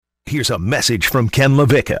Here's a message from Ken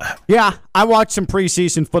LaVicka. Yeah, I watched some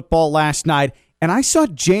preseason football last night, and I saw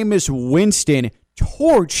Jameis Winston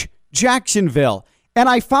torch Jacksonville. And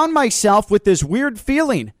I found myself with this weird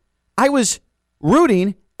feeling. I was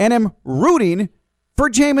rooting and am rooting for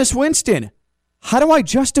Jameis Winston. How do I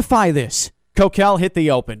justify this? Kokell, hit the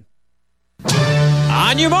open.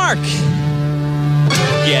 On your mark.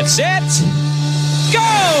 Get set.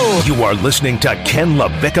 Go! You are listening to Ken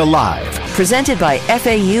LaVicka Live. Presented by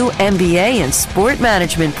FAU MBA and Sport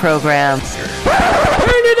Management Program. Turn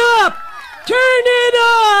it up! Turn it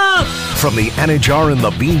up! From the Anajar and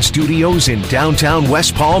Levine Studios in downtown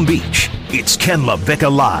West Palm Beach, it's Ken LaVicka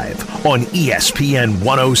Live on ESPN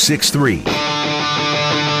 106.3.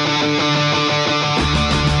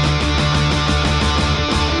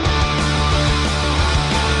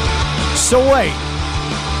 So wait,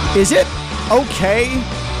 is it okay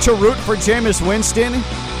to root for Jameis Winston?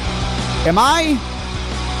 Am I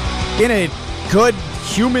in a good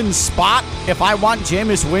human spot if I want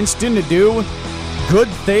Jameis Winston to do good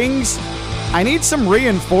things? I need some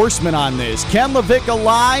reinforcement on this. Ken LaVicka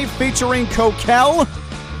Live featuring Kokell,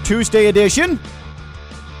 Tuesday edition.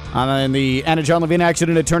 I'm in the Anna John Levine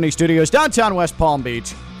Accident Attorney Studios, downtown West Palm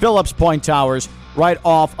Beach, Phillips Point Towers, right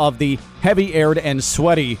off of the heavy-aired and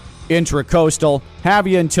sweaty Intracoastal. Have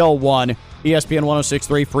you until 1. ESPN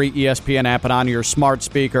 106.3, free ESPN app, and on your smart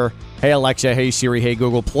speaker. Hey Alexa, hey Siri, hey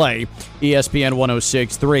Google, play ESPN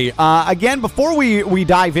 106.3. Again, before we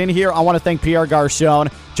dive in here, I want to thank Pierre Garcon,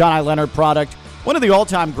 John I. Leonard product, one of the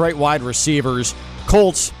all-time great wide receivers,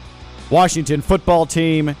 Colts, Washington football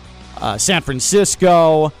team, San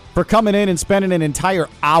Francisco, for coming in and spending an entire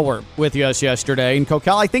hour with us yesterday. And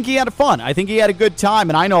Kokell, I think he had fun. I think he had a good time,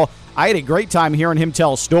 and I know I had a great time hearing him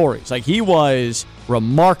tell stories. Like, he was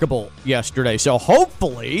remarkable yesterday. So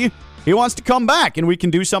hopefully he wants to come back and we can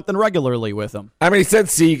do something regularly with him. I mean, he said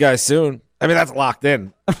see you guys soon. I mean, that's locked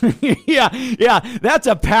in. Yeah, that's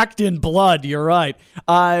a packed in blood. You're right.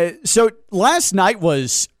 So last night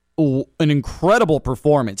was an incredible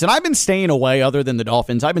performance. And I've been staying away, other than the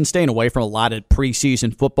Dolphins, I've been staying away from a lot of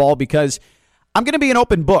preseason football because I'm going to be an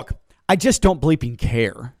open book. I just don't bleeping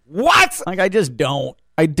care. What? Like, I just don't.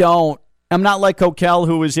 I don't. I'm not like Kokell,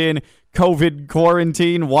 who was in COVID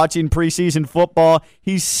quarantine watching preseason football.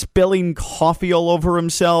 He's spilling coffee all over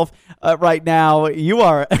himself right now. You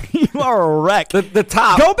are a wreck. The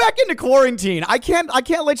top. Go back into quarantine. I can't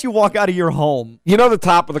let you walk out of your home. You know the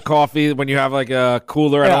top of the coffee when you have like a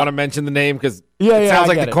cooler. I don't want to mention the name because it sounds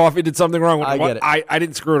like the coffee did something wrong. I get it. I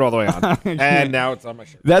didn't screw it all the way on, and now it's on my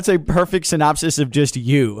shirt. That's a perfect synopsis of just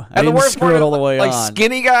you. And the worst part it all the way like on.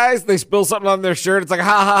 Skinny guys, they spill something on their shirt. It's like,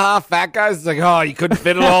 ha, ha, ha. Fat guys, it's like, oh, you couldn't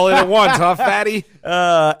fit it all in at once, huh, fatty?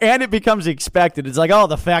 And it becomes expected. It's like, oh,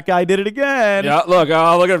 the fat guy did it again. Yeah, look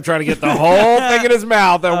at him trying to get the whole thing in his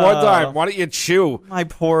mouth at one time. Why don't you chew? My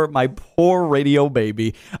poor radio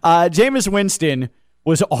baby. Jameis Winston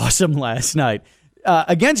was awesome last night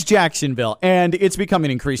against Jacksonville, and it's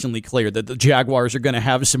becoming increasingly clear that the Jaguars are going to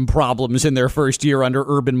have some problems in their first year under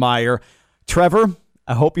Urban Meyer. Trevor,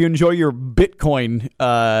 I hope you enjoy your Bitcoin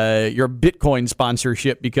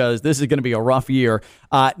sponsorship, because this is going to be a rough year.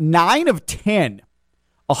 9 of 10,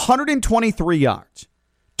 123 yards,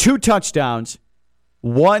 2 touchdowns,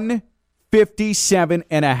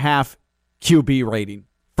 157.5 QB rating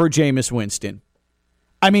for Jameis Winston.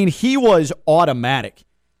 I mean, he was automatic.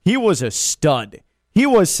 He was a stud. He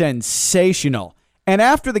was sensational. And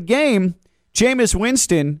after the game, Jameis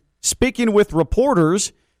Winston, speaking with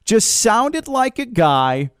reporters, just sounded like a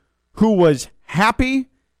guy who was happy,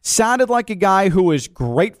 sounded like a guy who was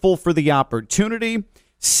grateful for the opportunity,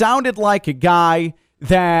 sounded like a guy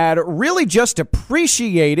that really just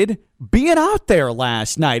appreciated being out there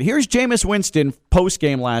last night. Here's Jameis Winston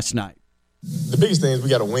post-game last night. The biggest thing is we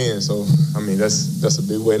got to win. So, I mean, that's a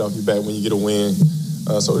big weight off your back when you get a win.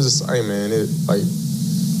 So it's just, hey, man, I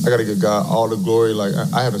got to give God all the glory. Like,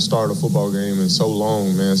 I haven't started a football game in so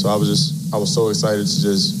long, man. So I was so excited to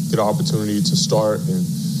just get an opportunity to start and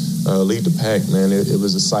lead the pack, man. It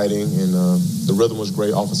was exciting, and the rhythm was great.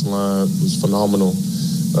 Offensive line was phenomenal.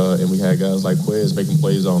 And we had guys like Quez making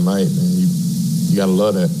plays all night, man. You got to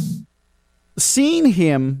love that. Seeing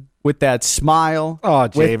him with that smile,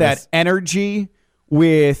 with that energy,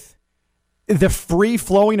 with the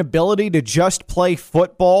free-flowing ability to just play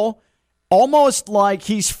football, almost like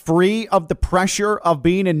he's free of the pressure of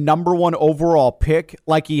being a number 1 overall pick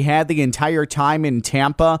like he had the entire time in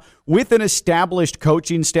Tampa, with an established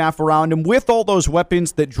coaching staff around him, with all those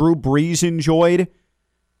weapons that Drew Brees enjoyed.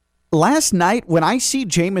 Last night, when I see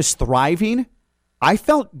Jameis thriving, I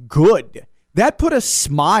felt good. That put a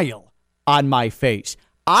smile on my face.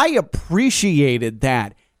 I appreciated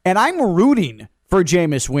that. And I'm rooting for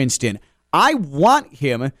Jameis Winston. I want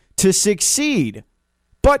him to succeed.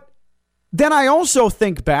 But then I also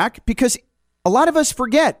think back, because a lot of us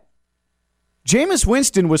forget, Jameis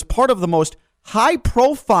Winston was part of the most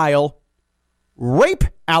high-profile rape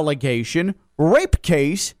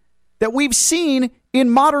case that we've seen in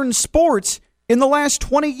modern sports in the last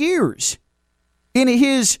 20 years. In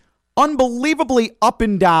his unbelievably up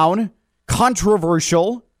and down,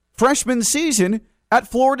 controversial freshman season at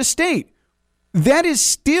Florida State. That is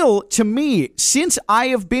still, to me, since I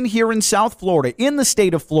have been here in South Florida, in the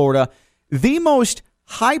state of Florida, the most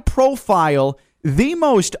high profile, the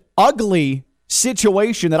most ugly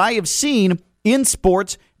situation that I have seen in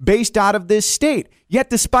sports based out of this state. Yet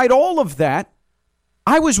despite all of that,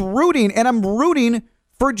 I was rooting, and I'm rooting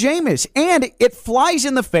for Jameis. And it flies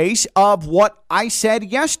in the face of what I said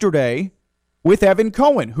yesterday with Evan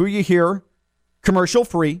Cohen, who you hear commercial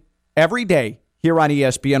free every day here on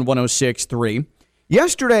ESPN 106.3.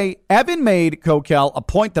 Yesterday, Evan made, Kokell, a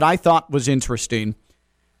point that I thought was interesting,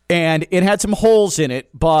 and it had some holes in it,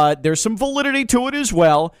 but there's some validity to it as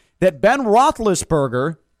well, that Ben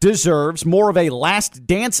Roethlisberger deserves more of a last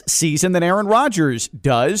dance season than Aaron Rodgers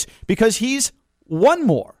does, because he's won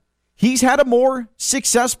more. He's had a more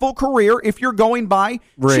successful career if you're going by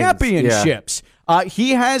rings, championships. Yeah.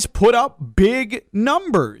 He has put up big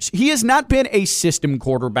numbers. He has not been a system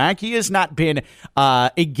quarterback. He has not been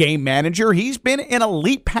a game manager. He's been an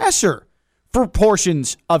elite passer for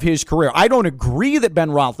portions of his career. I don't agree that Ben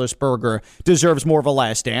Roethlisberger deserves more of a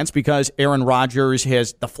last dance, because Aaron Rodgers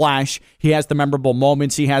has the flash. He has the memorable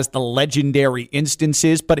moments. He has the legendary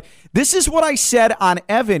instances. But this is what I said on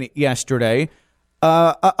Evan yesterday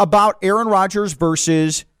about Aaron Rodgers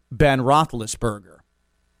versus Ben Roethlisberger.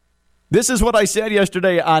 This is what I said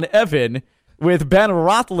yesterday on Evan with Ben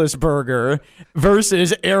Roethlisberger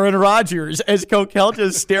versus Aaron Rodgers, as Kokell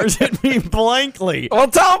just stares at me blankly. Well,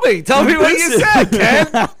 tell me what you said, Ken.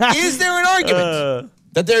 Is there an argument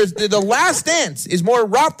that there's the last dance is more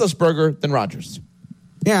Roethlisberger than Rodgers?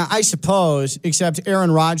 Yeah, I suppose, except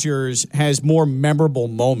Aaron Rodgers has more memorable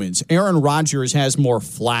moments. Aaron Rodgers has more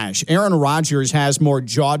flash. Aaron Rodgers has more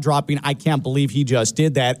jaw-dropping, I can't believe he just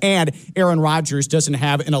did that. And Aaron Rodgers doesn't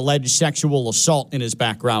have an alleged sexual assault in his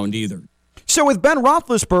background either. So with Ben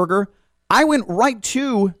Roethlisberger, I went right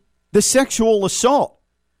to the sexual assault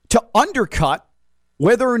to undercut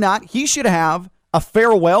whether or not he should have a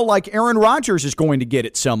farewell like Aaron Rodgers is going to get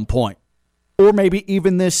at some point, or maybe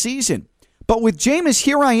even this season. But with Jameis,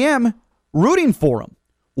 here I am rooting for him,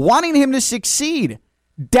 wanting him to succeed,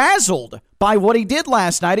 dazzled by what he did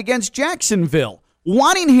last night against Jacksonville,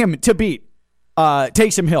 wanting him to beat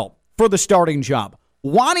Taysom Hill for the starting job,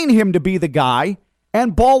 wanting him to be the guy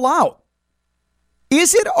and ball out.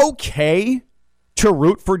 Is it okay to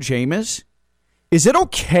root for Jameis? Is it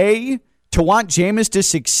okay to want Jameis to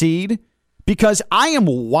succeed? Because I am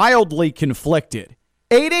wildly conflicted.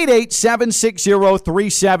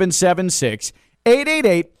 888-760-3776.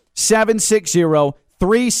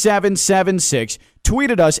 888-760-3776.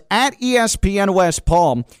 Tweeted us at ESPN West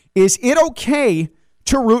Palm. Is it okay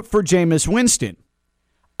to root for Jameis Winston?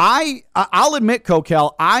 I'll admit,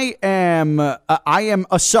 Kokell, I am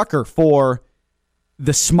a sucker for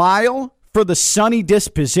the smile, for the sunny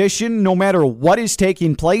disposition, no matter what is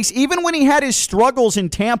taking place. Even when he had his struggles in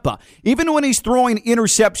Tampa, even when he's throwing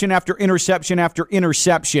interception after interception after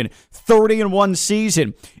interception, 30 in one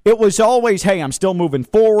season, it was always, hey, I'm still moving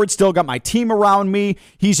forward, still got my team around me.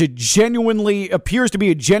 He's appears to be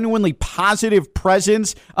a genuinely positive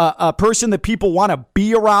presence, a person that people want to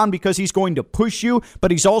be around because he's going to push you, but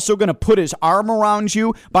he's also going to put his arm around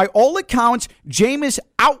you. By all accounts, Jameis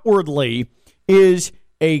outwardly is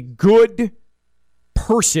a good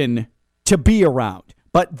person to be around.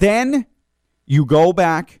 But then you go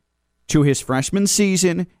back to his freshman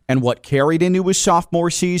season and what carried into his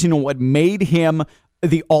sophomore season and what made him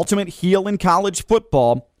the ultimate heel in college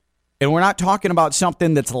football. And we're not talking about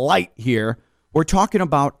something that's light here. We're talking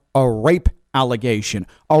about a rape allegation.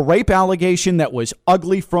 A rape allegation that was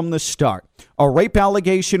ugly from the start. A rape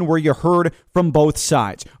allegation where you heard from both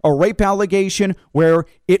sides. A rape allegation where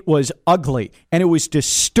it was ugly and it was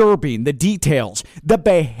disturbing. The details, the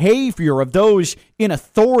behavior of those in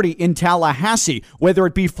authority in Tallahassee, whether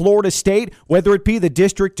it be Florida State, whether it be the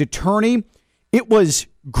district attorney, it was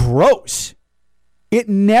gross. It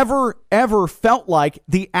never, ever felt like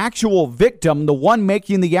the actual victim, the one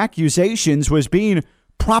making the accusations, was being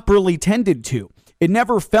properly tended to. It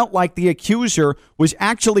never felt like the accuser was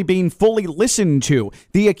actually being fully listened to.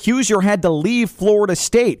 The accuser had to leave Florida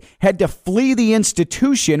State, had to flee the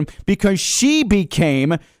institution because she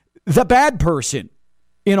became the bad person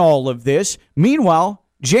in all of this. Meanwhile,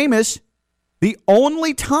 Jameis, the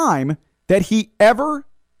only time that he ever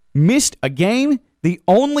missed a game, the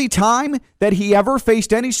only time that he ever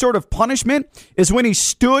faced any sort of punishment is when he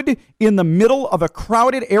stood in the middle of a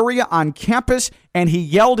crowded area on campus and he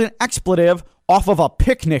yelled an expletive off of a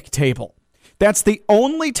picnic table. That's the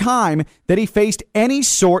only time that he faced any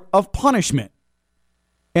sort of punishment.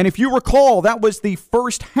 And if you recall, that was the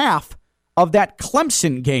first half of that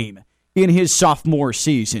Clemson game in his sophomore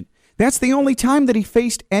season. That's the only time that he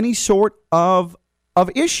faced any sort of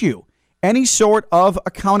issue, any sort of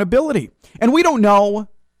accountability. And we don't know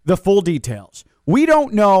the full details. We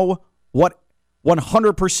don't know what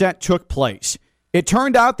 100% took place. It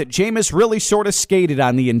turned out that Jameis really sort of skated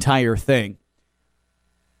on the entire thing.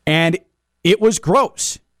 And it was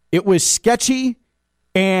gross. It was sketchy.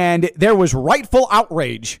 And there was rightful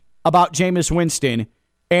outrage about Jameis Winston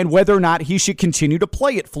and whether or not he should continue to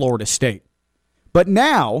play at Florida State. But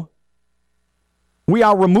now, we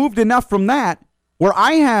are removed enough from that where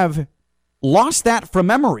I have lost that from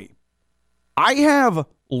memory. I have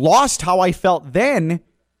lost how I felt then,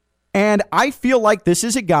 and I feel like this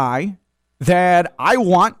is a guy that I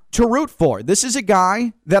want to root for. This is a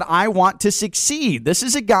guy that I want to succeed. This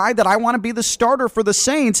is a guy that I want to be the starter for the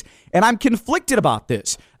Saints, and I'm conflicted about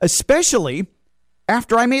this, especially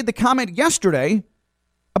after I made the comment yesterday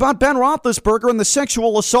about Ben Roethlisberger and the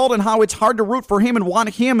sexual assault and how it's hard to root for him and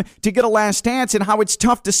want him to get a last dance and how it's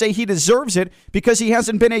tough to say he deserves it because he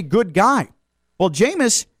hasn't been a good guy. Well,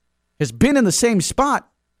 Jameis has been in the same spot,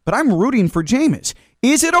 but I'm rooting for Jameis.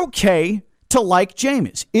 Is it okay to like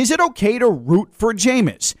Jameis? Is it okay to root for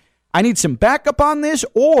Jameis? I need some backup on this,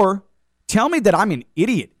 or tell me that I'm an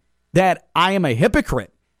idiot, that I am a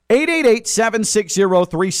hypocrite.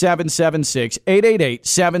 888-760-3776,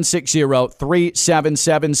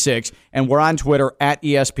 888-760-3776, and we're on Twitter at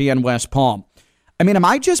ESPN West Palm. I mean, am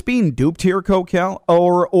I just being duped here, Kokell,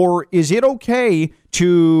 or is it okay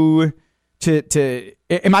to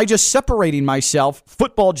am I just separating myself,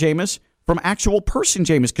 football Jameis, from actual person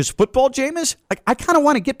Jameis? Because football Jameis, like, I kind of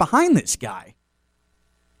want to get behind this guy.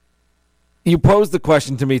 You posed the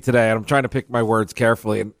question to me today, and I'm trying to pick my words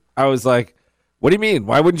carefully, and I was like, what do you mean?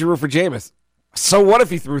 Why wouldn't you root for Jameis? So what if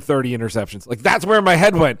he threw 30 interceptions? Like, that's where my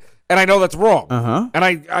head went, and I know that's wrong. And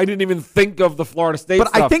I didn't even think of the Florida State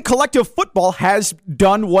stuff. But I think collective football has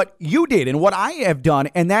done what you did and what I have done,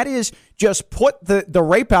 and that is just put the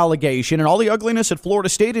rape allegation and all the ugliness at Florida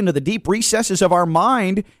State into the deep recesses of our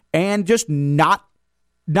mind and just not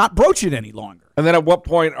broach it any longer. And then at what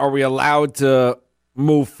point are we allowed to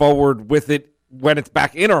move forward with it when it's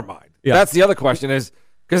back in our mind? Yeah. That's the other question is,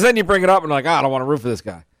 because then you bring it up and like, I don't want to root for this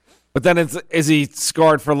guy. But then is he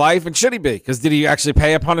scarred for life? And should he be? Because did he actually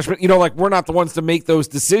pay a punishment? You know, like, we're not the ones to make those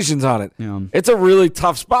decisions on it. Yeah. It's a really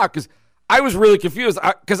tough spot because I was really confused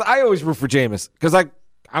because I always root for Jameis because I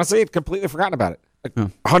honestly had completely forgotten about it. Like,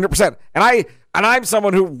 100%. And I'm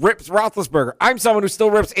someone who rips Roethlisberger. I'm someone who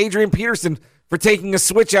still rips Adrian Peterson for taking a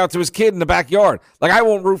switch out to his kid in the backyard. Like, I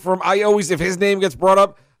won't root for him. I always, if his name gets brought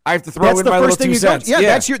up, I have to throw in my little 2 cents.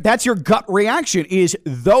 Yeah, that's your gut reaction is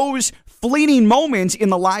those fleeting moments in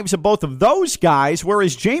the lives of both of those guys,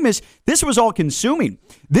 whereas Jameis, this was all consuming.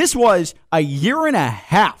 This was a year and a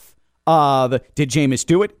half of, did Jameis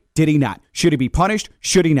do it? Did he not? Should he be punished?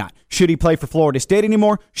 Should he not? Should he play for Florida State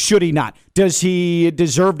anymore? Should he not? Does he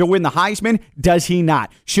deserve to win the Heisman? Does he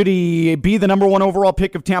not? Should he be the number 1 overall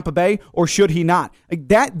pick of Tampa Bay, or should he not? Like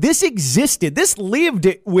that, this existed. This lived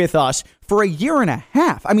with us for a year and a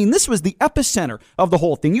half. I mean, this was the epicenter of the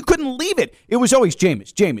whole thing. You couldn't leave it. It was always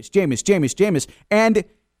Jameis, Jameis, Jameis, Jameis, Jameis. And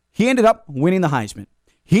he ended up winning the Heisman.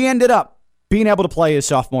 He ended up being able to play his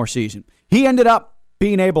sophomore season. He ended up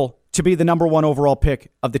being able to be the number 1 overall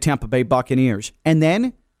pick of the Tampa Bay Buccaneers. And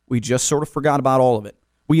then we just sort of forgot about all of it.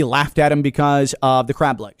 We laughed at him because of the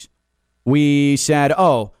crab legs. We said,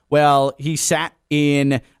 oh, well, he stood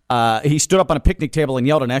up on a picnic table and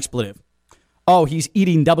yelled an expletive. Oh, he's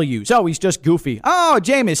eating W's. Oh, he's just goofy. Oh,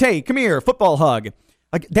 Jameis, hey, come here, football hug.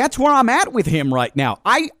 Like, that's where I'm at with him right now.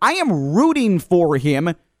 I am rooting for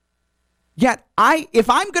him. Yet, if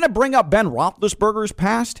I'm going to bring up Ben Roethlisberger's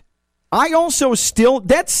past, I also still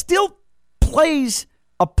plays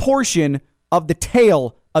a portion of the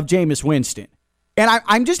tale of Jameis Winston. And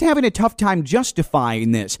I'm just having a tough time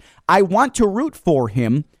justifying this. I want to root for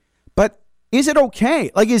him, but is it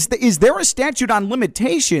okay? Like, is there a statute on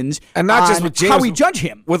limitations and not just with Jameis, how we judge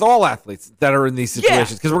him? With all athletes that are in these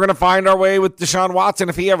situations. Because we're going to find our way with Deshaun Watson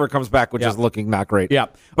if he ever comes back, which is looking not great. Yeah.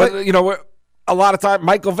 But you know, a lot of time,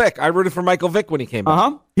 Michael Vick. I rooted for Michael Vick when he came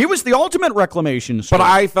back. He was the ultimate reclamation story. But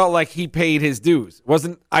I felt like he paid his dues. It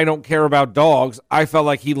wasn't, I don't care about dogs. I felt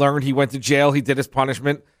like he learned. He went to jail. He did his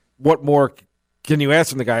punishment. What more can you ask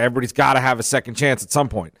from the guy? Everybody's got to have a second chance at some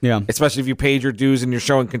point. Yeah. Especially if you paid your dues and you're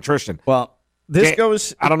showing contrition. Well, this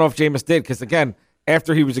goes... I don't know if Jameis did, because, again,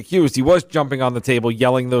 after he was accused, he was jumping on the table,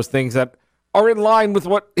 yelling those things that are in line with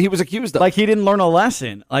what he was accused of. Like he didn't learn a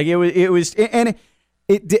lesson. Like it was, and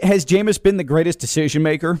has Jameis been the greatest decision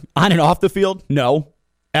maker on and off the field? No,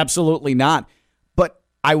 absolutely not. But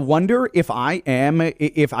I wonder if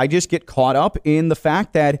I just get caught up in the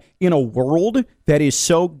fact that in a world that is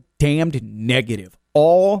so damned negative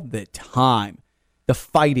all the time, the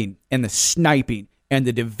fighting and the sniping and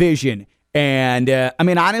the division. And,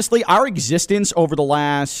 honestly, our existence over the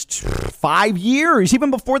last 5 years, even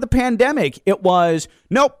before the pandemic, it was,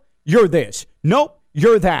 nope, you're this. Nope,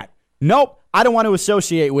 you're that. Nope, I don't want to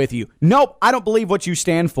associate with you. Nope, I don't believe what you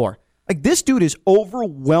stand for. Like, this dude is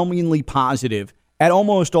overwhelmingly positive at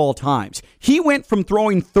almost all times. He went from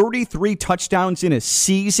throwing 33 touchdowns in a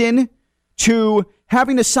season to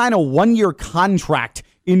having to sign a 1-year contract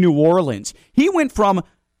in New Orleans. He went from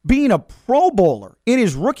being a Pro Bowler in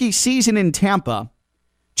his rookie season in Tampa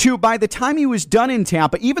to, by the time he was done in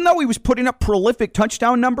Tampa, even though he was putting up prolific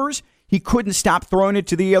touchdown numbers, he couldn't stop throwing it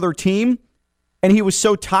to the other team. And he was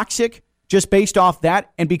so toxic just based off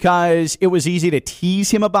that, and because it was easy to tease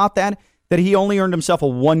him about that he only earned himself a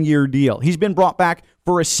 1-year deal. He's been brought back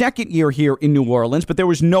for a second year here in New Orleans, but there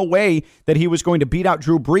was no way that he was going to beat out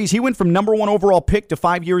Drew Brees. He went from number 1 overall pick to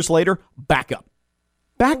 5 years later, backup.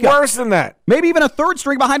 Worse than that. Maybe even a third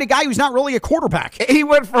string behind a guy who's not really a quarterback. He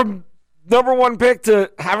went from number 1 pick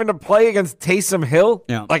to having to play against Taysom Hill.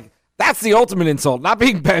 Yeah. Like, that's the ultimate insult. Not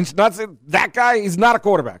being benched. Not saying that guy, he's not a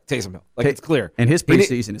quarterback, Taysom Hill. Like, it's clear. And his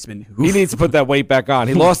preseason has been... He needs to put that weight back on.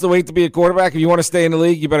 He lost the weight to be a quarterback. If you want to stay in the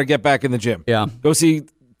league, you better get back in the gym. Yeah. Go see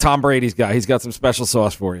Tom Brady's guy. He's got some special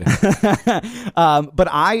sauce for you. But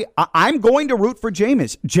I'm going to root for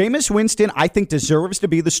Jameis. Jameis Winston, I think, deserves to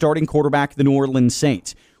be the starting quarterback of the New Orleans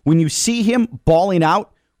Saints. When you see him balling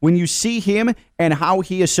out, when you see him and how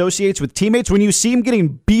he associates with teammates, when you see him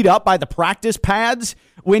getting beat up by the practice pads,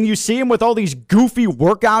 when you see him with all these goofy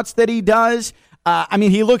workouts that he does,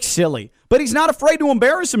 he looks silly. But he's not afraid to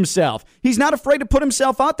embarrass himself. He's not afraid to put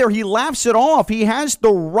himself out there. He laughs it off. He has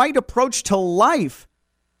the right approach to life.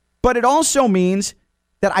 But it also means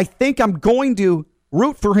that I think I'm going to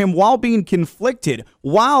root for him while being conflicted,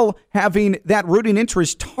 while having that rooting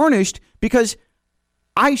interest tarnished, because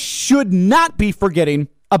I should not be forgetting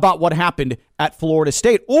about what happened at Florida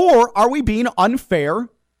State. Or are we being unfair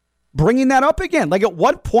bringing that up again? Like, at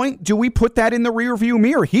what point do we put that in the rearview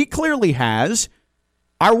mirror? He clearly has.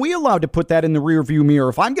 Are we allowed to put that in the rearview mirror?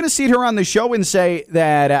 If I'm going to sit here on the show and say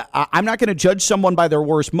that I'm not going to judge someone by their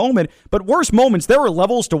worst moment, but worst moments, there are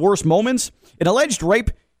levels to worst moments. An alleged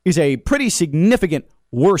rape is a pretty significant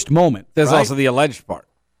worst moment. There's also the alleged part.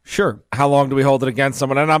 Sure. How long do we hold it against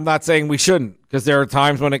someone? And I'm not saying we shouldn't, because there are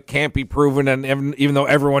times when it can't be proven, and even though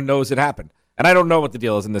everyone knows it happened. And I don't know what the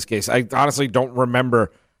deal is in this case. I honestly don't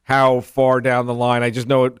remember how far down the line. I just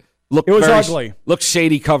know it was ugly. Looked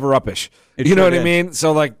shady, cover-up-ish. You know what I mean?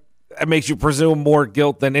 So, like, it makes you presume more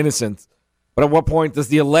guilt than innocence. But at what point does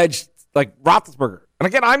the alleged, like, Roethlisberger, and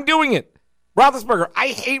again, I'm doing it. Roethlisberger, I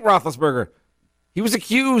hate Roethlisberger. He was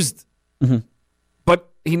accused,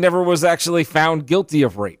 but he never was actually found guilty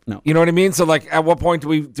of rape. No. You know what I mean? So, like, at what point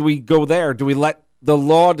do we go there? Do we let the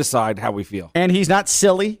law decide how we feel? And he's not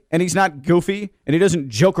silly, and he's not goofy, and he doesn't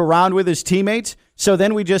joke around with his teammates. So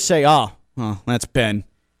then we just say, oh, that's Ben.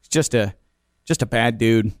 He's just a bad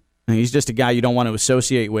dude. He's just a guy you don't want to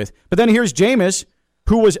associate with. But then here's Jameis,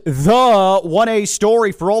 who was the 1A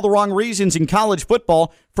story for all the wrong reasons in college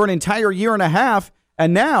football for an entire year and a half.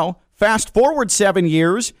 And now, fast forward 7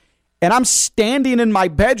 years, and I'm standing in my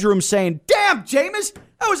bedroom saying, damn, Jameis,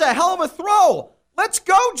 that was a hell of a throw. Let's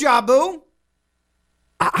go, Jabu.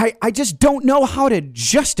 I just don't know how to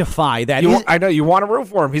justify that. I know you want to root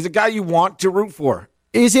for him. He's a guy you want to root for.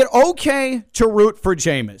 Is it okay to root for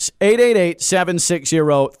Jameis?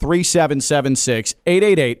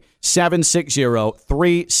 888-760-3776.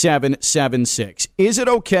 888-760-3776. Is it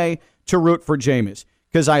okay to root for Jameis?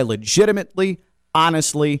 Because I legitimately,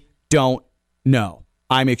 honestly don't know.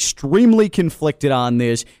 I'm extremely conflicted on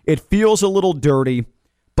this. It feels a little dirty,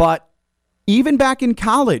 but even back in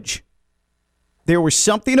college, there was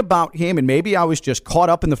something about him, and maybe I was just caught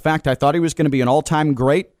up in the fact I thought he was going to be an all-time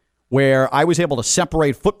great, where I was able to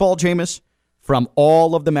separate football Jameis from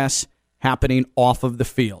all of the mess happening off of the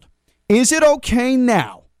field. Is it okay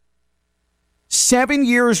now, 7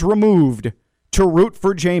 years removed, to root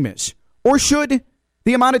for Jameis? Or should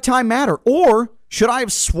the amount of time matter? Or should I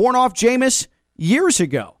have sworn off Jameis years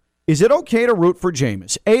ago? Is it okay to root for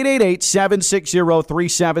Jameis?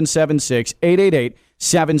 888-760-3776.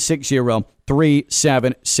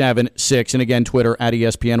 888-760-3776. And again, Twitter at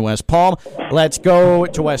ESPN West Palm. Let's go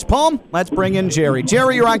to West Palm. Let's bring in Jerry.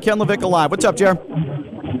 Jerry, you're on Ken LaVicka Live. What's up, Jerry?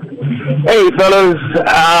 Hey, fellas.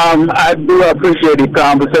 I do appreciate the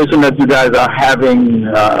conversation that you guys are having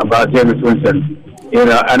about Jameis Winston. You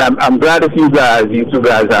know, and I'm glad that you two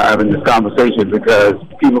guys are having this conversation because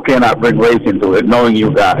people cannot bring race into it, knowing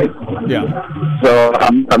you guys. Yeah. So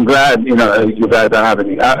I'm glad, you know, you guys are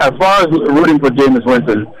having it. As far as rooting for Jameis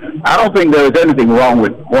Winston, I don't think there is anything wrong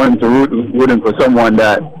with wanting to rooting for someone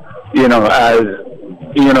that, you know, as,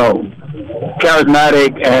 you know,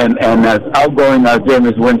 charismatic and as outgoing as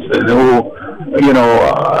Jameis Winston, who, you know,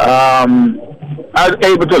 are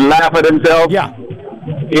able to laugh at himself. Yeah.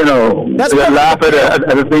 You know, laugh at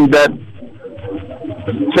the things that.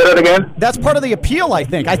 Say that again? That's part of the appeal, I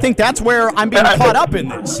think. I think that's where I'm being caught up in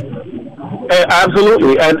this.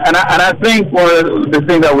 Absolutely. And I think one of the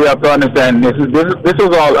things that we have to understand, this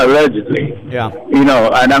was all allegedly. Yeah. You know,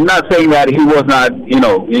 and I'm not saying that he was not, you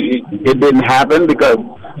know, it didn't happen because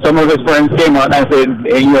some of his friends came out and said,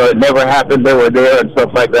 you know, it never happened, they were there and stuff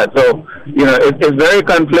like that. So, you know, it's very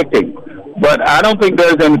conflicting. But I don't think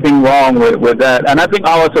there's anything wrong with that. And I think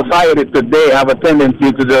our society today have a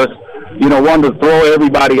tendency to just, you know, want to throw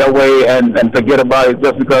everybody away and forget about it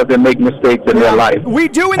just because they make mistakes in their life. We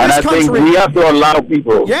do in this country. And I think we have to allow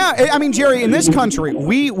people. Yeah, I mean, Jerry, in this country,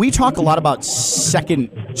 we talk a lot about second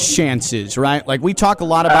chances, right? Like, we talk a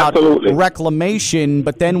lot about reclamation,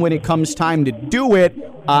 but then when it comes time to do it,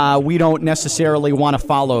 we don't necessarily want to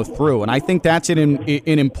follow through. And I think that's an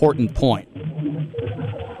important point.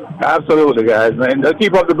 Absolutely, guys, man. Just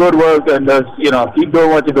keep up the good work and just, you know, keep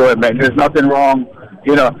doing what you're doing, man. There's nothing wrong.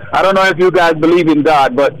 You know, I don't know if you guys believe in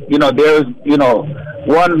God, but, you know, there's, you know,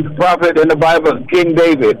 one prophet in the Bible, King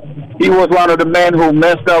David. He was one of the men who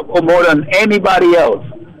messed up more than anybody else.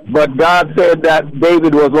 But God said that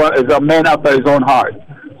David is a man after his own heart.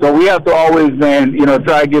 So we have to always, man, you know,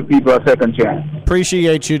 try to give people a second chance.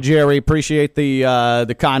 Appreciate you, Jerry. Appreciate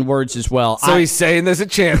the kind words as well. So he's saying there's a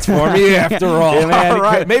chance for me after all. Yeah, man. All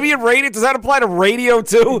right. Maybe in radio. Does that apply to radio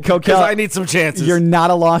too? Kokell, I need some chances. You're not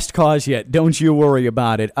a lost cause yet. Don't you worry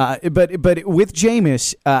about it. But with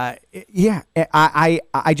Jameis, yeah,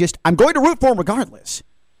 I'm going to root for him regardless.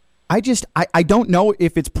 I don't know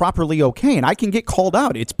if it's properly okay, and I can get called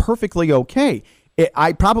out. It's perfectly okay.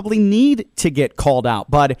 I probably need to get called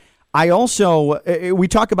out, but I also, we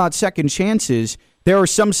talk about second chances. There are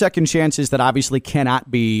some second chances that obviously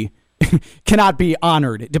cannot be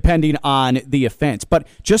honored depending on the offense. But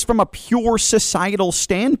just from a pure societal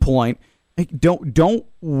standpoint, don't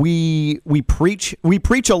we preach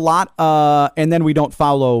a lot and then we don't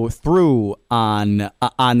follow through on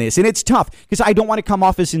this, and it's tough because I don't want to come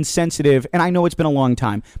off as insensitive, and I know it's been a long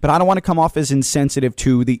time, but I don't want to come off as insensitive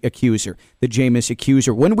to the accuser, the Jameis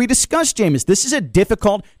accuser. When we discuss Jameis, this is a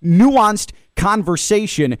difficult, nuanced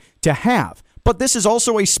conversation to have. But this is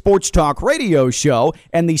also a sports talk radio show,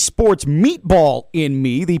 and the sports meatball in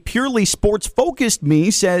me, the purely sports-focused me,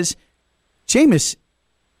 says Jameis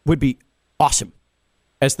would be awesome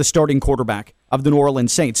as the starting quarterback of the New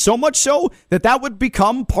Orleans Saints. So much so that would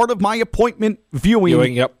become part of my appointment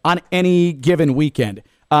viewing yep. on any given weekend.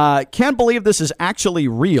 Can't believe this is actually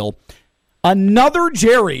real. Another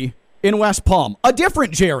Jerry in West Palm. A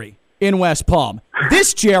different Jerry in West Palm.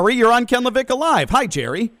 This Jerry, you're on Ken LaVicka Live. Hi,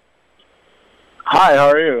 Jerry. Hi, how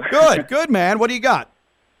are you? Good, man. What do you got?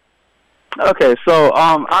 Okay, so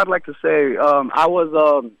I'd like to say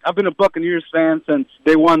I've been a Buccaneers fan since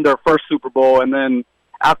they won their first Super Bowl, and then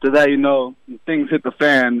after that, you know, things hit the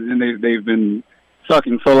fan, and they've been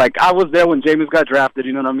sucking. So, like, I was there when Jameis got drafted,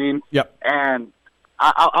 you know what I mean? Yep. And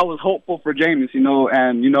I was hopeful for Jameis, you know,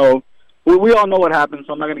 and, you know, we all know what happened,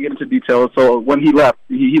 so I'm not going to get into details. So when he left,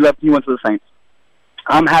 he went to the Saints.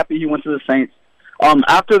 I'm happy he went to the Saints.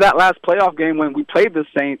 After that last playoff game when we played the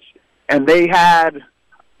Saints, and they had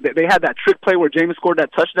that trick play where Jameis scored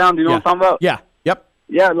that touchdown. Do you know what I'm talking about? Yeah. Yep.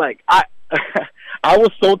 Yeah, like I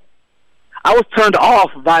was turned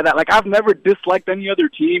off by that. Like, I've never disliked any other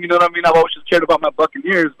team. You know what I mean? I've always just cared about my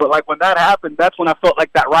Buccaneers. But, like, when that happened, that's when I felt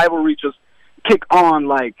like that rivalry just kick on.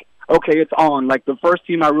 Like, okay, it's on. Like, the first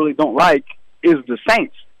team I really don't like is the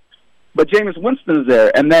Saints. But Jameis Winston is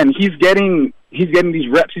there, and then he's getting these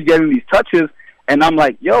reps, he's getting these touches, and I'm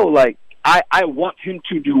like, yo, like, I want him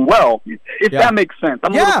to do well, if that makes sense.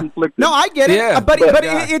 I'm a little conflicted. No, I get it. Yeah. But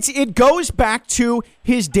it goes back to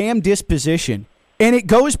his damn disposition. And it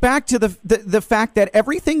goes back to the fact that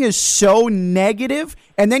everything is so negative,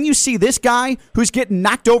 and then you see this guy who's getting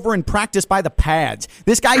knocked over in practice by the pads.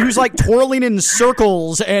 This guy who's like twirling in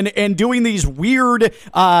circles and doing these weird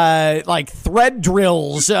like thread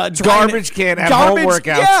drills. Garbage can at home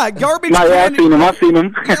workouts. Yeah, garbage can. I've seen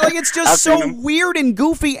him. Like, it's just so weird and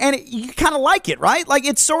goofy, and you kind of like it, right? Like,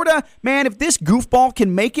 it's sort of, man, if this goofball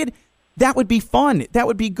can make it, that would be fun. That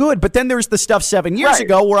would be good. But then there's the stuff 7 years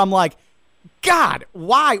ago where I'm like, God,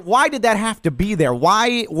 why did that have to be there?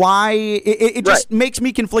 Why? It just makes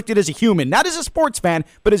me conflicted as a human, not as a sports fan,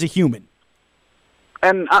 but as a human.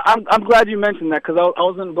 And I'm glad you mentioned that, because I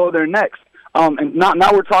was going to go there next. And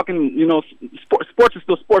now we're talking, sports is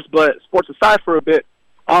still sports, but sports aside for a bit.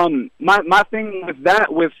 My thing with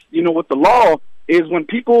that, with the law, is when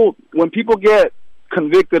people get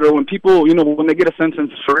convicted, or when people, when they get a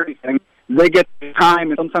sentence for anything, they get time,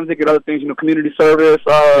 and sometimes they get other things, community service.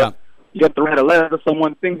 You have to write a letter to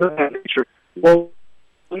someone, things of that nature. Well,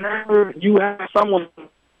 whenever you have someone,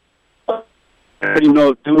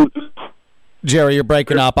 Jerry, you're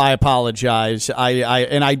breaking up. I apologize.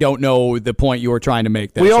 I don't know the point you were trying to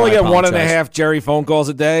make there. We only get 1.5 Jerry phone calls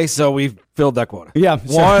a day, so we've filled that quota. Yeah.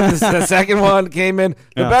 The second one came in.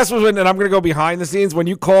 The best was when, and I'm going to go behind the scenes, when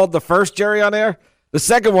you called the first Jerry on air, the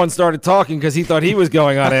second one started talking because he thought he was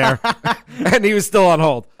going on air, and he was still on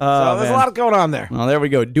hold. So there's a lot going on there. Well, there we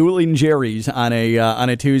go. Dueling Jerry's on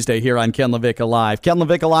a Tuesday here on Ken LaVicka Live. Ken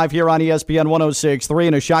LaVicka Live here on ESPN 106.3.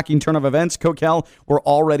 In a shocking turn of events, Kokell, we're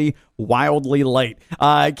already wildly late.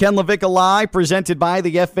 Ken LaVicka Live, presented by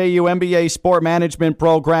the FAU MBA Sport Management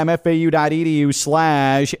Program, FAU.edu/MBA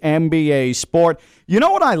Sport. You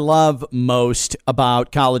know what I love most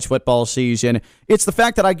about college football season? It's the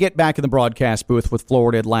fact that I get back in the broadcast booth with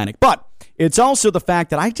Florida Atlantic. But it's also the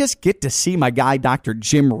fact that I just get to see my guy, Dr.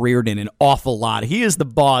 Jim Reardon, an awful lot. He is the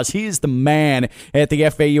boss. He is the man at the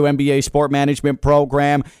FAU MBA Sport Management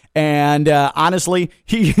Program. And honestly,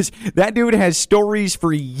 that dude has stories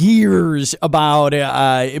for years about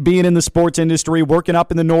being in the sports industry, working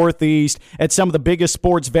up in the Northeast at some of the biggest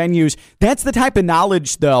sports venues. That's the type of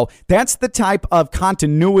knowledge, though. That's the type of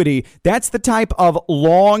continuity. That's the type of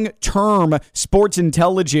long-term sports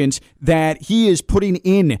intelligence that he is putting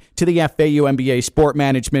in to the FAU MBA Sport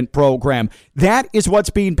Management Program. That is what's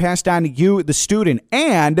being passed on to you, the student.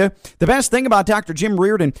 And the best thing about Dr. Jim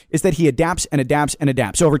Reardon is that he adapts and adapts and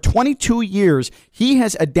adapts. Over 22 years, he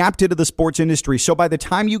has adapted to the sports industry. So by the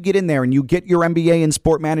time you get in there and you get your MBA in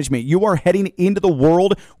sport management, you are heading into the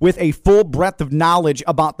world with a full breadth of knowledge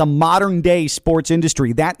about the modern day sports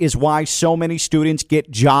industry. That is why so many students get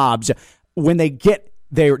jobs when they get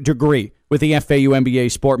their degree with the FAU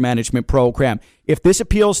MBA Sport Management Program. If this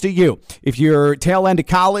appeals to you, if you're tail end of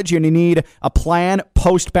college and you need a plan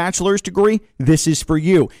post-bachelor's degree, this is for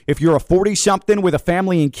you. If you're a 40-something with a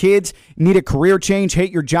family and kids, need a career change,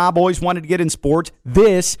 hate your job, always wanted to get in sports,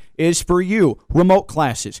 this is for you. Remote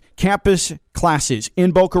classes, campus classes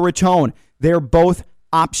in Boca Raton, they're both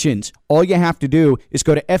options. All you have to do is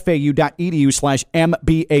go to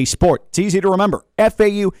fau.edu/MBA Sport. It's easy to remember.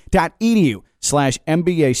 fau.edu/MBA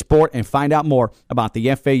Sport, and find out more about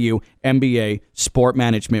the FAU MBA Sport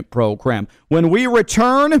Management Program. When we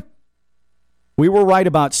return, we were right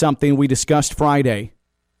about something we discussed Friday.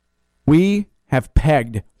 We have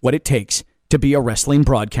pegged what it takes to be a wrestling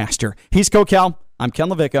broadcaster. He's Kokell. I'm Ken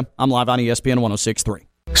LaVicka. I'm live on ESPN 106.3.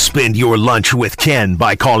 Spend your lunch with Ken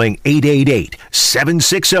by calling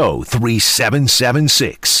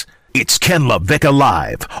 888-760-3776. It's Ken LaVicka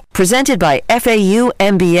Live. Presented by FAU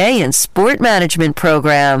MBA and Sport Management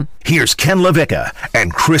Program. Here's Ken LaVicka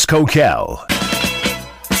and Chris Kokell.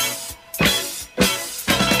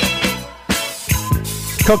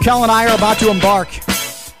 Kokell and I are about to embark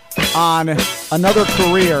on another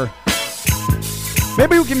career.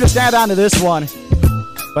 Maybe we can just add on to this one.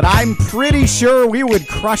 But I'm pretty sure we would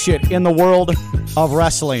crush it in the world of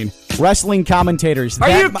wrestling. Wrestling commentators. Are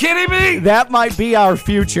you kidding me? That might be our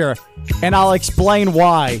future. And I'll explain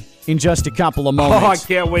why in just a couple of moments. Oh, I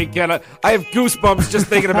can't wait, Ken. I have goosebumps just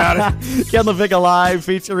thinking about it. Ken LaVicka Live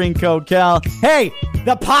featuring Kokell. Hey,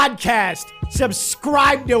 the podcast.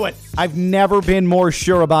 Subscribe to it. I've never been more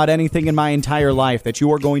sure about anything in my entire life that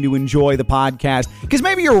you are going to enjoy the podcast, because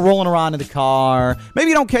maybe you're rolling around in the car, maybe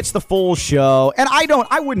you don't catch the full show, and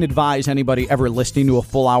I wouldn't advise anybody ever listening to a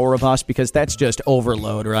full hour of us, because that's just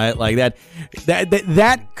overload, right? Like that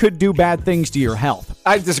could do bad things to your health.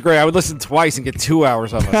 I disagree. I would listen twice and get 2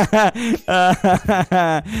 hours of it.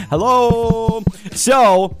 Hello.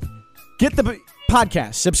 So get the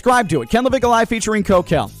podcast, subscribe to it. Ken LaVicka Live featuring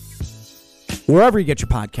Kokell. Wherever you get your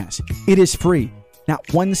podcasts, it is free.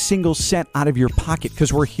 not one single cent out of your pocket,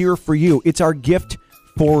 because we're here for you. It's our gift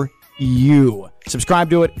for you. Subscribe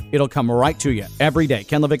to it. It'll come right to you every day.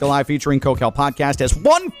 Ken LaVicka Live featuring Kokell podcast has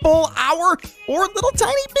 1 full hour or little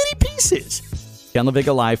tiny bitty pieces. Ken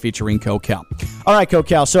LaVicka Live featuring Kokell. All right,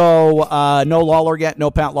 Kokell. So no Lawlor yet?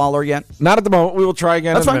 No Pat Lawlor yet? Not at the moment. We will try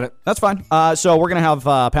again in a minute. That's fine. So we're going to have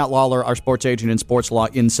Pat Lawlor, our sports agent and sports law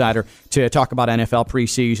insider, to talk about NFL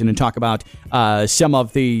preseason and talk about some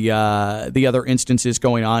of the other instances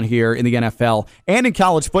going on here in the NFL and in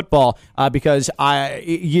college football, because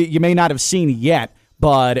you may not have seen yet,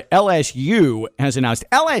 but LSU has announced,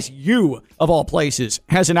 LSU of all places,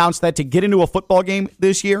 has announced that to get into a football game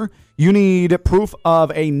this year, you need proof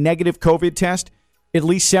of a negative COVID test at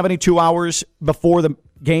least 72 hours before the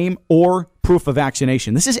game or proof of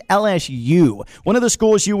vaccination. This is LSU, one of the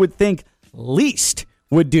schools you would think least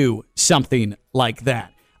would do something like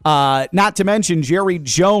that. Not to mention Jerry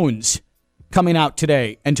Jones coming out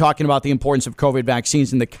today and talking about the importance of COVID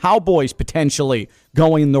vaccines and the Cowboys potentially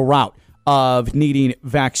going the route of needing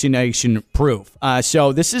vaccination proof.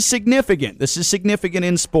 So this is significant. This is significant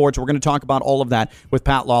in sports. We're going to talk about all of that with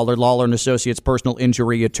Pat Lawlor, Lawlor & Associates Personal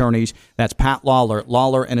Injury Attorneys. That's Pat Lawlor,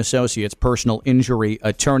 Lawlor & Associates Personal Injury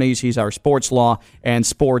Attorneys. He's our sports law and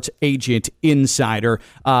sports agent insider.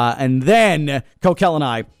 And then Kokell and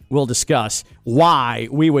I will discuss why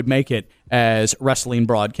we would make it as wrestling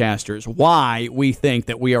broadcasters, why we think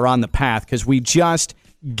that we are on the path, because we just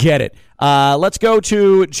get it. Let's go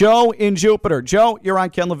to Joe in Jupiter. Joe, you're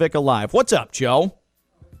on Ken LaVicka Live. What's up, Joe?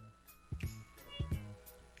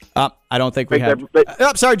 I don't think we have.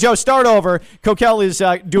 Sorry, Joe. Start over. Kokell is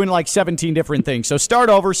doing like 17 different things. So start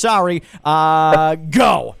over. Sorry.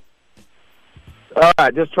 Go. All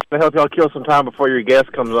right. Just trying to help y'all kill some time before your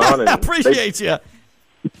guest comes on. And appreciate you.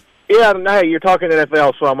 Yeah, hey, you're talking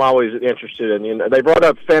NFL, so I'm always interested in. You know, they brought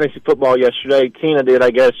up fantasy football yesterday. Tina did,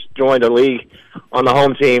 I guess, joined a league on the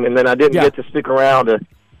home team, and then I didn't get to stick around to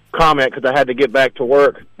comment because I had to get back to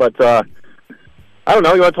work. But I don't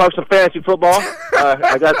know. You want to talk some fantasy football?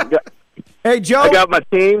 Hey, Joe. I got my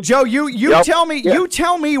team. Joe, you tell me. Yeah. You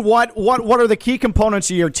tell me what are the key components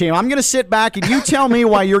of your team. I'm going to sit back and you tell me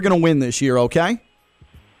why you're going to win this year. Okay.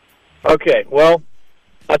 Okay. Well,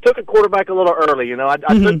 I took a quarterback a little early. You know, I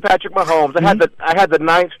took Patrick Mahomes. I had the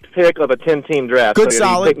 9th pick of a 10-team draft. Good, so,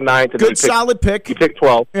 solid. He picked 9th. Good, solid pick. He picked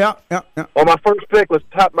 12. Yeah. Well, my first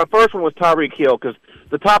one was Tyreek Hill, because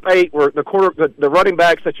the top 8 were the running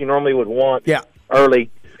backs that you normally would want. Early.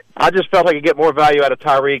 I just felt I could get more value out of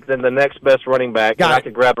Tyreek than the next best running back, I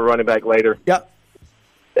could grab a running back later. Yeah.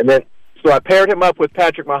 And then, so I paired him up with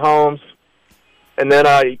Patrick Mahomes, and then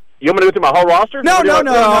you want me to go through my whole roster?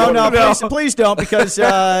 No. Please don't, because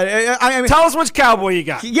I mean, tell us which Cowboy you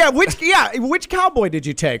got. Which Cowboy did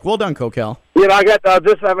you take? Well done, Kokell. You know, I got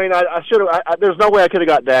this. I mean, I should have. There's no way I could have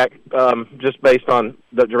got Dak, just based on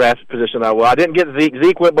the draft position I was. I didn't get Zeke.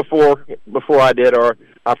 Zeke went before I did, or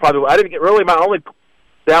I didn't get. Really, my only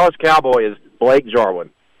Dallas Cowboy is Blake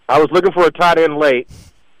Jarwin. I was looking for a tight end late,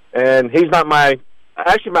 and he's not my.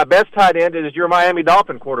 Actually, my best tight end is your Miami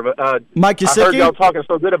Dolphin quarterback. Mike Gesicki? I heard y'all talking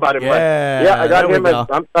so good about him. Yeah, I got him.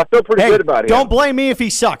 I feel pretty good about him. Don't blame me if he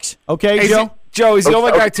sucks, okay, hey, Joe? Joe, he's the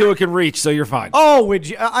only guy Tua can reach, so you're fine. Oh, would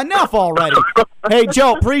you? Enough already. Hey,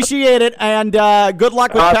 Joe, appreciate it, and good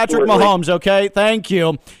luck with Patrick Mahomes, okay? Thank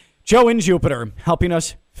you. Joe in Jupiter, helping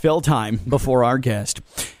us fill time before our guest.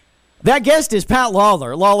 That guest is Pat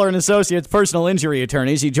Lawlor, Lawlor & Associates Personal Injury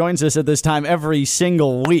Attorneys. He joins us at this time every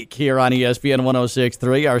single week here on ESPN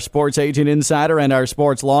 106.3. Our sports agent insider and our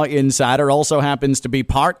sports law insider also happens to be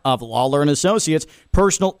part of Lawlor & Associates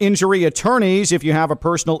Personal Injury Attorneys. If you have a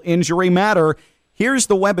personal injury matter, here's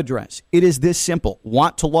the web address. It is this simple.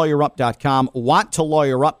 wanttolawyerup.com.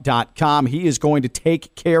 wanttolawyerup.com. He is going to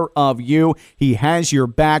take care of you. He has your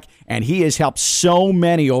back, and he has helped so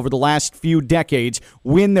many over the last few decades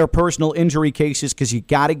win their personal injury cases, because you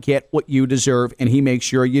got to get what you deserve, and he makes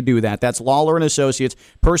sure you do that. That's Lawlor & Associates,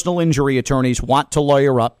 Personal Injury Attorneys,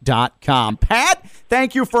 wanttolawyerup.com. Pat,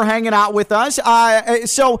 thank you for hanging out with us.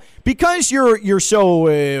 So because you're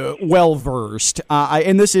so well-versed,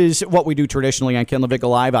 and this is what we do traditionally on Ken LaVicka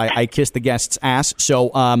Live, I kiss the guest's ass. So,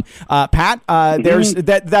 Pat, there's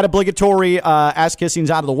that obligatory ass kissing's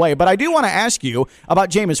out of the way. But I do want to ask you about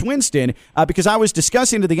Jameis Winston, because I was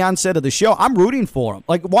discussing to the onset of the show, I'm rooting for him.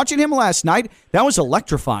 Like, watching him last night, that was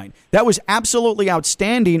electrifying. That was absolutely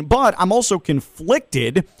outstanding. But I'm also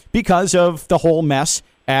conflicted because of the whole mess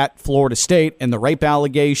at Florida State and the rape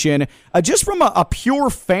allegation. Just from a pure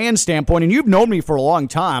fan standpoint, and you've known me for a long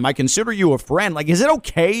time, I consider you a friend. Like, is it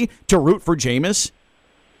okay to root for Jameis?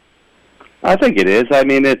 I think it is. I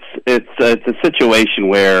mean, it's a situation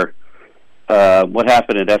where what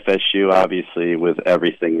happened at FSU, obviously, with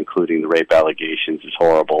everything, including the rape allegations, is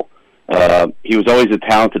horrible. He was always a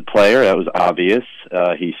talented player. That was obvious.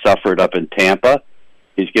 He suffered up in Tampa.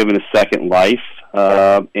 He's given a second life.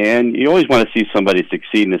 And you always want to see somebody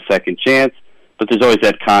succeed in a second chance, but there's always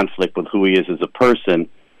that conflict with who he is as a person,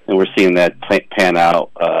 and we're seeing that pan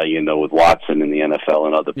out, with Watson in the NFL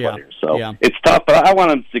and other players. So it's tough, but I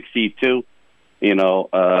want him to succeed too.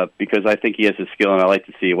 Because I think he has the skill, and I like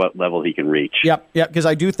to see what level he can reach. Yep, because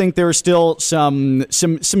I do think there's still some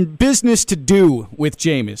business to do with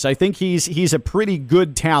Jameis. I think he's a pretty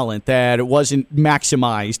good talent that wasn't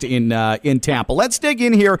maximized in Tampa. Let's dig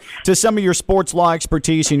in here to some of your sports law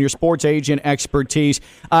expertise and your sports agent expertise.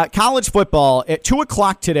 College football, at 2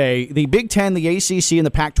 o'clock today, the Big Ten, the ACC, and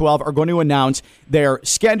the Pac-12 are going to announce their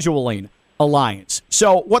scheduling alliance.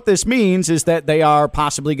 So what this means is that they are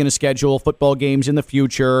possibly going to schedule football games in the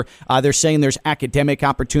future. They're saying there's academic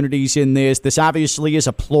opportunities in this. This obviously is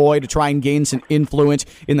a ploy to try and gain some influence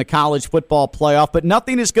in the college football playoff, but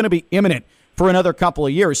nothing is going to be imminent for another couple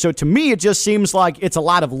of years. So to me, it just seems like it's a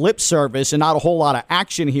lot of lip service and not a whole lot of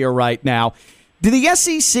action here right now. Do the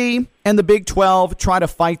SEC and the Big 12 try to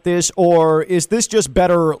fight this, or is this just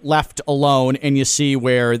better left alone and you see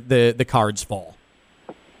where the cards fall?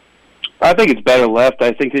 I think it's better left.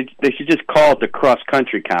 I think they should just call it the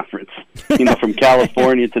cross-country conference, from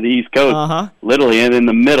California to the East Coast, literally, and in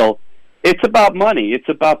the middle. It's about money. It's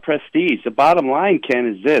about prestige. The bottom line, Ken,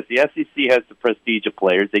 is this. The SEC has the prestige of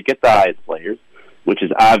players. They get the highest players, which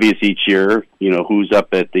is obvious each year, who's up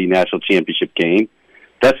at the national championship game.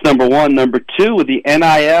 That's number one. Number two, with the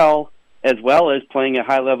NIL, as well as playing at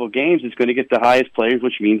high-level games, is going to get the highest players,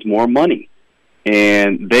 which means more money.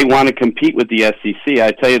 And they want to compete with the SEC. I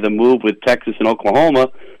tell you, the move with Texas and Oklahoma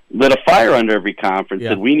lit a fire under every conference.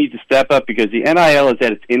 That we need to step up because the NIL is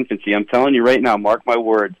at its infancy. I'm telling you right now, mark my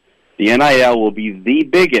words, the NIL will be the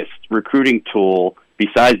biggest recruiting tool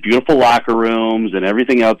besides beautiful locker rooms and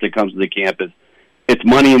everything else that comes to the campus. It's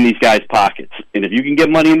money in these guys' pockets. And if you can get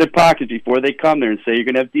money in their pockets before they come there and say you're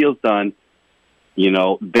going to have deals done,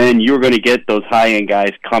 then you're going to get those high-end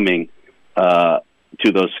guys coming to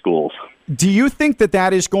those schools. Do you think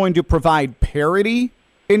that is going to provide parity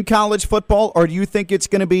in college football, or do you think it's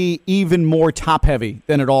going to be even more top-heavy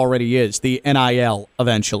than it already is, the NIL,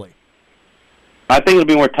 eventually? I think it'll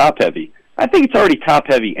be more top-heavy. I think it's already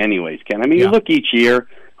top-heavy anyways, Ken. I mean, you look each year,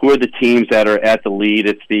 who are the teams that are at the lead?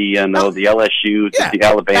 It's the LSU, it's the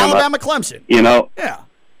Alabama, Clemson.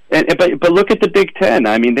 But look at the Big Ten.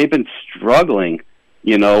 I mean, they've been struggling,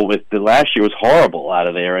 with the last year was horrible out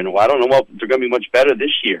of there, and I don't know if they're going to be much better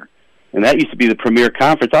this year. And that used to be the premier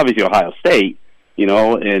conference, obviously Ohio State,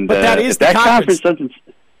 and but that is that the conference doesn't.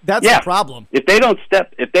 That's the problem. If they don't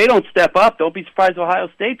step up, don't be surprised Ohio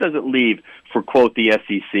State doesn't leave for quote the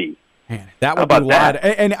SEC. Man, that would be wild.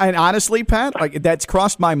 And honestly, Pat, that's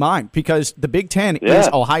crossed my mind because the Big Ten is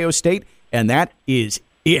Ohio State, and that is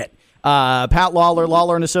it. Pat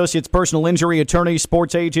Lawlor and Associates, personal injury attorney,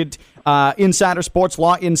 sports agent, insider, sports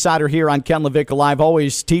law insider here on Ken LaVicka Live,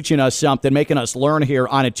 always teaching us something, making us learn here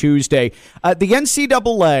on a Tuesday. The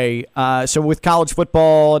NCAA, so with college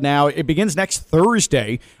football now, it begins next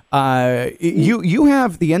Thursday. You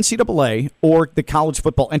have the NCAA or the college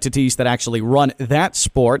football entities that actually run that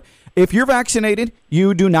sport. If you're vaccinated,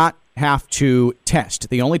 you do not have to test.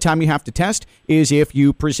 The only time you have to test is if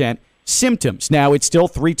you present symptoms. Now, it's still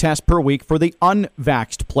 3 tests per week for the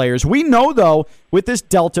unvaxxed players. We know, though, with this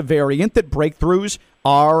Delta variant that breakthroughs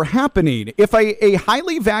are happening. If a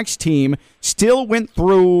highly vaxxed team still went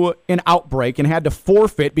through an outbreak and had to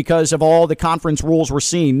forfeit because of all the conference rules we're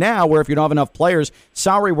seeing now, where if you don't have enough players,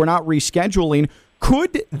 sorry, we're not rescheduling,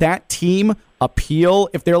 could that team appeal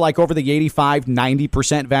if they're like over the 85,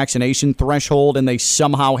 90% vaccination threshold and they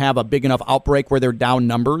somehow have a big enough outbreak where they're down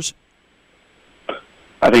numbers?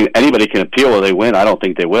 I think anybody can appeal where they win. I don't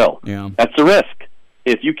think they will. Yeah. That's the risk.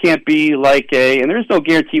 If you can't be like and there's no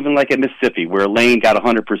guarantee even like at Mississippi where Lane got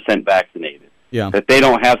 100% vaccinated, that they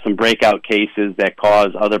don't have some breakout cases that cause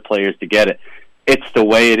other players to get it. It's the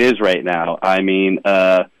way it is right now. I mean,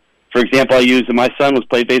 for example, my son was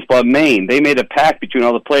playing baseball at Maine. They made a pact between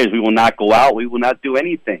all the players. We will not go out. We will not do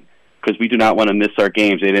anything because we do not want to miss our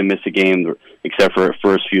games. They didn't miss a game except for the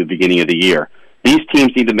first few at the beginning of the year. These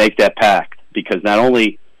teams need to make that pact. Because not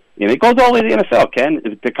only, it goes all the way to the NFL, Ken.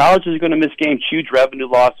 If the colleges are going to miss games, huge revenue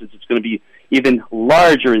losses. It's going to be even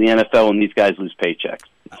larger in the NFL when these guys lose paychecks.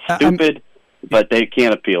 It's stupid, but they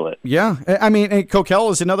can't appeal it. Yeah. I mean,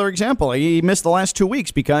 Kokell is another example. He missed the last 2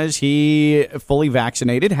 weeks because he fully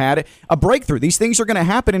vaccinated, had a breakthrough. These things are going to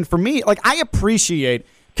happen. And for me, I appreciate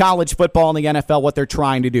college football and the NFL what they're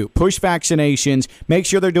trying to do. Push vaccinations, make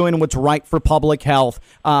sure they're doing what's right for public health.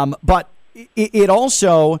 But it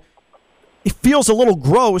also feels a little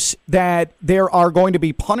gross that there are going to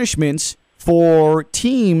be punishments for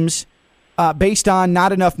teams based on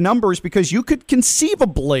not enough numbers, because you could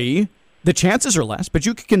conceivably, the chances are less, but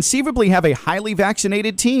you could conceivably have a highly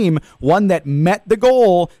vaccinated team, one that met the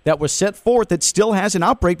goal that was set forth, that still has an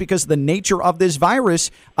outbreak because of the nature of this virus,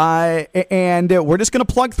 and we're just going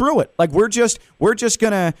to plug through it. Like we're just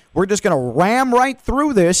gonna ram right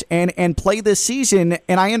through this and play this season.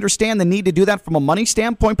 And I understand the need to do that from a money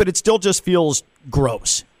standpoint, but it still just feels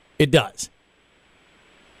gross. It does.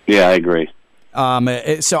 Yeah, I agree.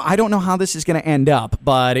 So I don't know how this is going to end up,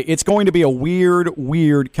 but it's going to be a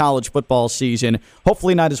weird college football season.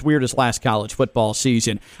 Hopefully not as weird as last college football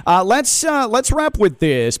season. Let's wrap with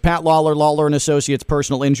this. Pat Lawlor, Lawlor & Associates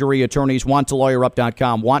Personal Injury Attorneys,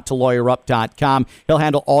 wanttolawyerup.com, wanttolawyerup.com. He'll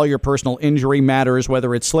handle all your personal injury matters,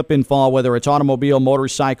 whether it's slip and fall, whether it's automobile,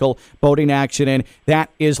 motorcycle, boating accident. That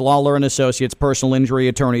is Lawlor & Associates Personal Injury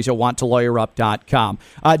Attorneys at wanttolawyerup.com.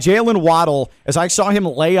 Jalen Waddle, as I saw him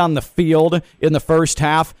lay on the field in the first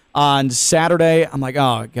half on Saturday, I'm like,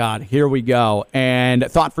 oh, God, here we go. And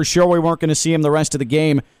thought for sure we weren't going to see him the rest of the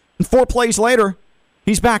game. And 4 plays later,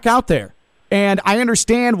 he's back out there. And I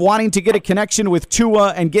understand wanting to get a connection with Tua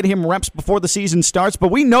and get him reps before the season starts,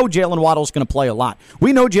 but we know Jalen Waddle is going to play a lot.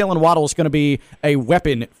 We know Jalen Waddle is going to be a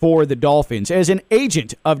weapon for the Dolphins. As an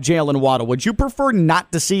agent of Jalen Waddle, would you prefer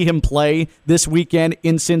not to see him play this weekend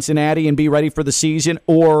in Cincinnati and be ready for the season,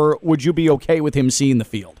 or would you be okay with him seeing the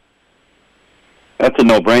field? That's a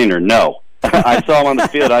no-brainer. No. I saw him on the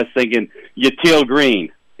field. I was thinking, Yatil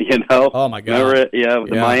Green, Oh, my God. Remember it? Yeah,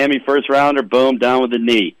 the Miami first-rounder, boom, down with the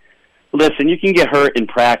knee. Listen, you can get hurt in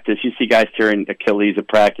practice. You see guys tearing Achilles at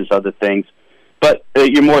practice, other things. But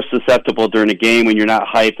you're more susceptible during a game when you're not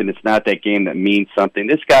hyped and it's not that game that means something.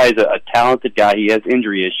 This guy is a talented guy. He has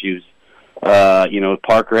injury issues.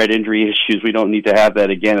 Parker had injury issues. We don't need to have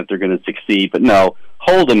that again if they're going to succeed. But, no,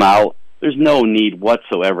 hold him out. There's no need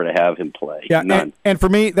whatsoever to have him play. Yeah, none. And for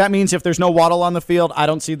me, that means if there's no Waddle on the field, I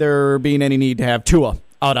don't see there being any need to have Tua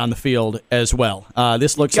out on the field as well.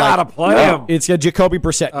 This looks like gotta play him. It's a Jacoby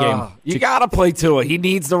Brissett game. You gotta play Tua. He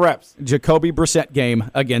needs the reps. Jacoby Brissett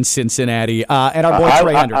game against Cincinnati, and our boy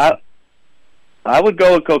Trey Henderson. I would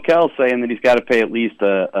go with Kokell saying that he's got to pay at least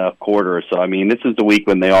a quarter or so. I mean, this is the week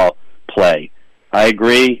when they all play. I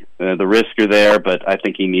agree. The risks are there, but I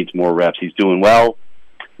think he needs more reps. He's doing well.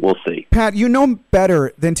 We'll see. Pat, you know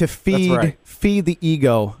better than to feed the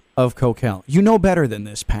ego of Kokell. You know better than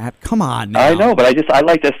this, Pat. Come on now. I know, but I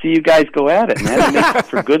like to see you guys go at it, man. It makes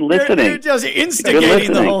for good listening. You're just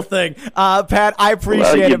instigating the whole thing. Pat, I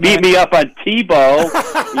appreciate it, you beat me up on Tebow.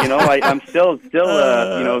 I'm still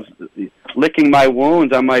licking my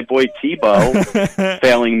wounds on my boy Tebow,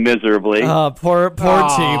 failing miserably. Poor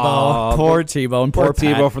Tebow. Poor Tebow and poor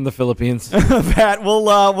Tebow Pat. from the Philippines. Pat,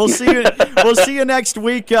 we'll see you. We'll see you next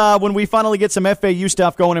week when we finally get some FAU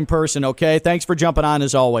stuff going in person. Okay, thanks for jumping on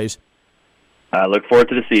as always. I look forward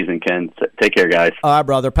to the season, Ken. Take care, guys. All right,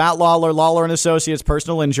 brother. Pat Lawlor, Lawlor & Associates,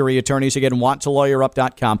 Personal Injury Attorneys. Again,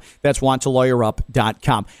 wanttolawyerup.com. That's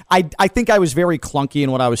wanttolawyerup.com. I think I was very clunky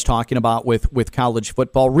in what I was talking about with college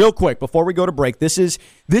football. Real quick, before we go to break, this is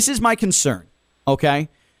my concern, okay?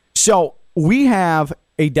 So we have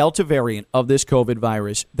a Delta variant of this COVID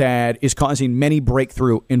virus that is causing many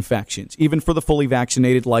breakthrough infections, even for the fully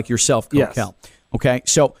vaccinated like yourself, Kokell. Yes. Okay,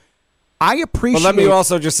 so I appreciate. But let me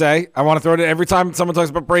also just say, I want to throw it in every time someone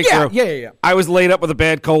talks about breakthrough. Yeah. I was laid up with a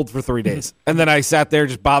bad cold for 3 days, and then I sat there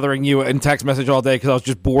just bothering you in text message all day because I was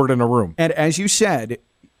just bored in a room. And as you said,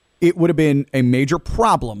 it would have been a major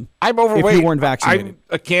problem. I'm overweight. If you weren't vaccinated. I'm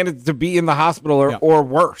a candidate to be in the hospital or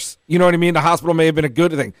worse. You know what I mean? The hospital may have been a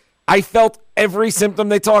good thing. I felt every symptom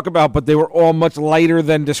they talk about, but they were all much lighter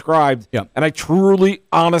than described. Yeah. And I truly,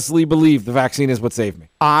 honestly believe the vaccine is what saved me.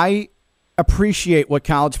 I appreciate what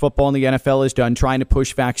college football and the NFL has done trying to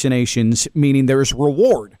push vaccinations, meaning there's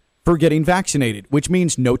reward for getting vaccinated, which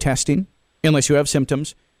means no testing unless you have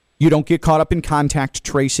symptoms. You don't get caught up in contact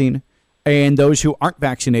tracing. And those who aren't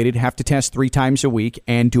vaccinated have to test 3 times a week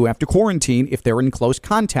and do have to quarantine if they're in close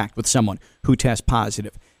contact with someone who tests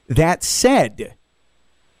positive. That said,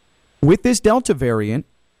 with this Delta variant,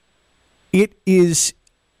 it is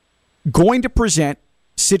going to present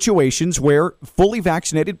situations where fully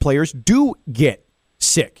vaccinated players do get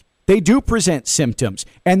sick. They do present symptoms,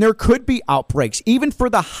 and there could be outbreaks, even for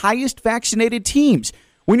the highest vaccinated teams.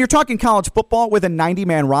 When you're talking college football with a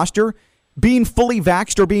 90-man roster, being fully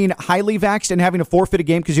vaxxed or being highly vaxxed and having to forfeit a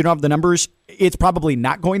game because you don't have the numbers, it's probably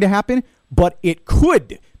not going to happen. but it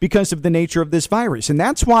could because of the nature of this virus. And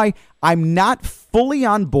that's why I'm not fully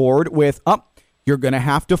on board with, you're going to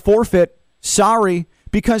have to forfeit. Sorry.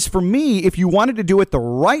 Because for me, if you wanted to do it the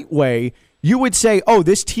right way, you would say,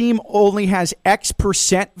 this team only has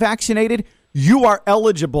X% vaccinated. You are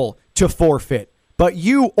eligible to forfeit. But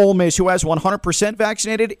you, Ole Miss, who has 100%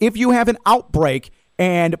 vaccinated, if you have an outbreak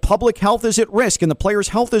and public health is at risk and the player's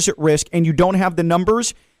health is at risk and you don't have the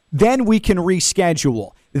numbers, then we can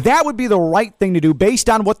reschedule. That would be the right thing to do based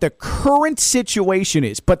on what the current situation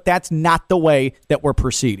is, but that's not the way that we're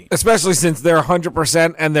proceeding. Especially since they're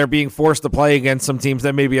 100% and they're being forced to play against some teams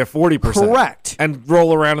that may be at 40%. Correct. And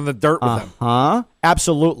roll around in the dirt with them.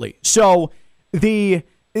 Absolutely. So the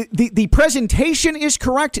presentation is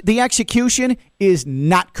correct. The execution is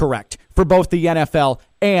not correct for both the NFL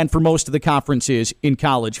and for most of the conferences in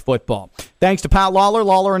college football. Thanks to Pat Lawlor,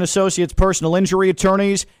 Lawlor & Associates personal injury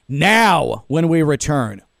attorneys. Now, when we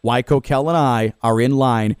return, why Kokell and I are in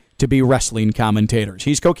line to be wrestling commentators.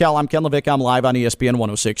 He's Kokell. I'm Ken Levick. I'm live on ESPN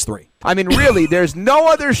 106.3. I mean, really, there's no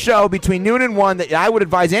other show between noon and 1 that I would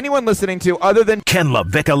advise anyone listening to other than Ken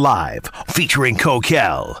Levick Live, featuring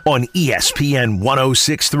Kokell on ESPN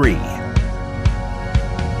 106.3.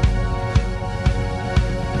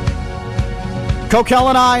 Kokell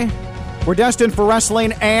and I, we're destined for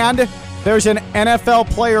wrestling, and there's an NFL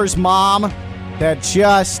player's mom that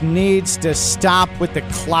just needs to stop with the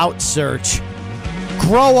clout search.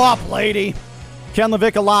 Grow up, lady. Ken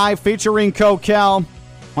Levick Live, featuring Kokell. I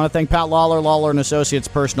want to thank Pat Lawlor, Lawlor & Associates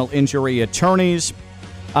personal injury attorneys.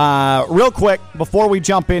 Real quick, before we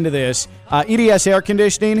jump into this, EDS air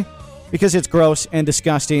conditioning, because it's gross and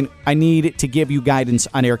disgusting, I need to give you guidance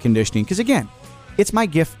on air conditioning, because again, it's my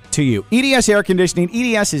gift to you. EDS air conditioning.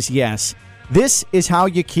 EDS is yes. This is how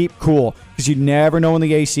you keep cool, because you never know when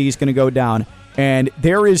the AC is going to go down. And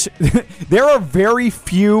there are very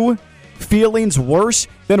few feelings worse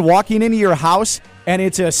than walking into your house and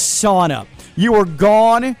it's a sauna. You are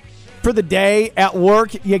gone for the day at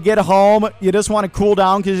work. You get home. You just want to cool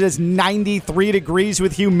down because it's 93 degrees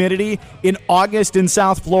with humidity in August in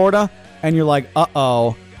South Florida. And you're like,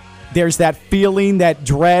 uh-oh. There's that feeling, that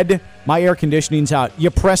dread. My air conditioning's out.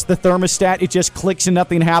 You press the thermostat, it just clicks and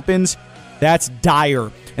nothing happens. That's dire.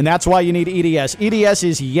 And that's why you need EDS. EDS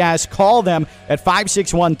is yes. Call them at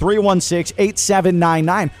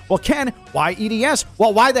 561-316-8799. Well, Ken, why EDS?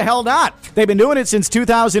 Well, why the hell not? They've been doing it since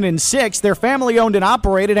 2006. They're family-owned and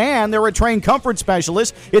operated, and they're a trained comfort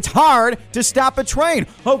specialist. It's hard to stop a train.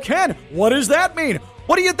 Oh, Ken, what does that mean?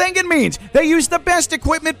 What do you think it means? They use the best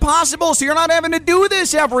equipment possible, so you're not having to do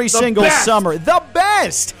this every single summer. The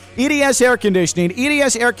best! EDS Air Conditioning,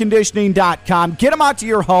 edsairconditioning.com. Get them out to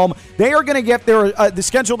your home. They are going to get they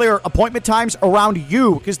schedule their appointment times around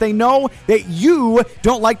you because they know that you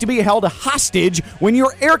don't like to be held hostage when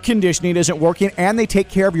your air conditioning isn't working, and they take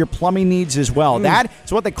care of your plumbing needs as well.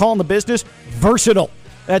 That's what they call in the business versatile.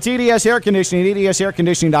 That's EDS Air Conditioning,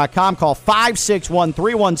 edsairconditioning.com. Call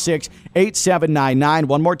 561-316-8799.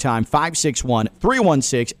 One more time,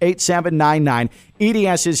 561-316-8799.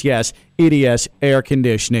 EDS is yes, EDS Air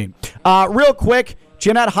Conditioning. Real quick,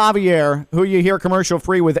 Jeanette Javier, who you hear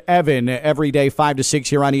commercial-free with Evan every day, 5 to 6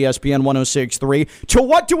 here on ESPN 106.3. To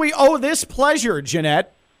what do we owe this pleasure,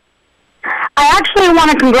 Jeanette? I actually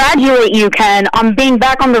want to congratulate you, Ken, on being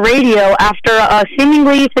back on the radio after a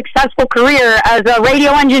seemingly successful career as a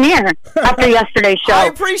radio engineer after yesterday's show. I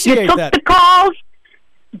appreciate that. Took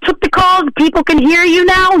the calls. People can hear you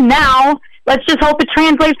now. Let's just hope it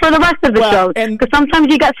translates for the rest of the show, because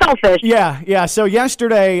sometimes you get selfish. Yeah. So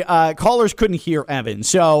yesterday, callers couldn't hear Evan.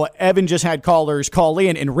 So Evan just had callers call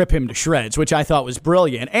in and rip him to shreds, which I thought was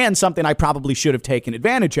brilliant and something I probably should have taken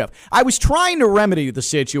advantage of. I was trying to remedy the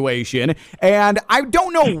situation, and I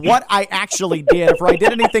don't know what I actually did, if I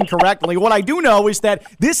did anything correctly. What I do know is that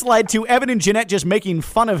this led to Evan and Jeanette just making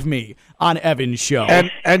fun of me on Evan's show.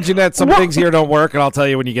 And Jeanette, some things here don't work, and I'll tell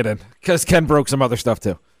you when you get in, because Ken broke some other stuff,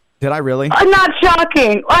 too. Did I really? Not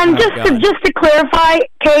shocking. And just to clarify,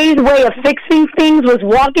 Kay's way of fixing things was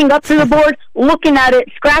walking up to the board, looking at it,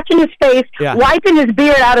 scratching his face, wiping his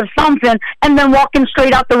beard out of something, and then walking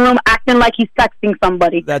straight out the room acting like he's texting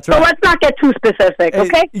somebody. That's right. So let's not get too specific,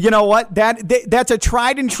 okay? You know what? That's a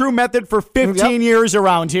tried and true method for 15 years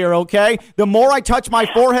around here, okay? The more I touch my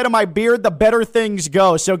forehead and my beard, the better things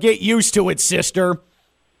go. So get used to it, sister.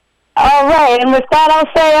 All right, and with that, I'll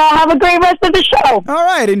say have a great rest of the show. All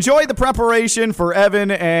right, enjoy the preparation for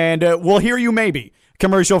Evan, and we'll hear you maybe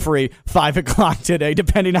commercial-free 5 o'clock today,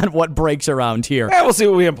 depending on what breaks around here. Yeah, we'll see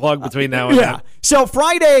what we unplug between now and then. So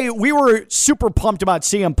Friday, we were super pumped about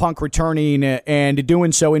CM Punk returning and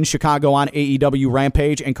doing so in Chicago on AEW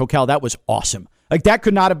Rampage, and Kokell, that was awesome. Like, that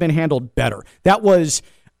could not have been handled better. That was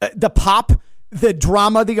the pop, the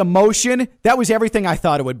drama, the emotion. That was everything I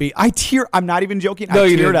thought it would be. I'm not even joking. No, I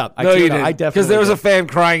you teared didn't. up. I definitely Because there was a fan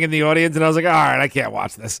crying in the audience, and I was like, all right, I can't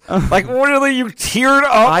watch this. Like, really? You teared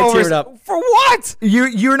up? I teared up. For what?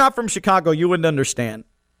 You're not from Chicago. You wouldn't understand.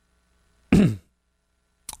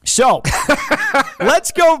 So,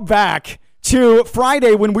 let's go back to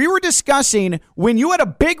Friday when we were discussing when you had a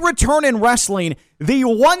big return in wrestling, the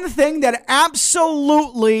one thing that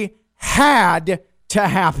absolutely had to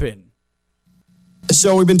happen.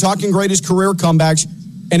 So we've been talking greatest career comebacks.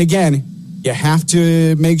 And again, you have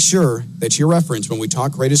to make sure that you reference when we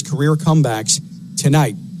talk greatest career comebacks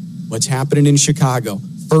tonight, what's happening in Chicago.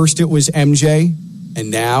 First it was MJ, and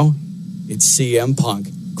now it's CM Punk.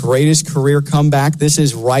 Greatest career comeback. This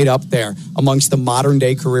is right up there amongst the modern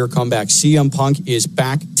day career comebacks. CM Punk is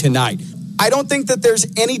back tonight. I don't think that there's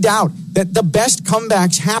any doubt that the best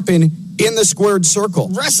comebacks happen in the squared circle.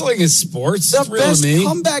 Wrestling is sports. The best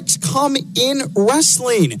comebacks come in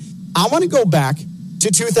wrestling. I want to go back to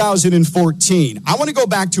 2014. I want to go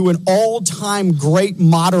back to an all-time great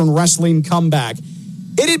modern wrestling comeback.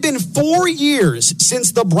 It had been 4 years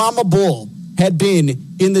since the Brahma Bull had been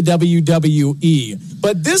in the WWE.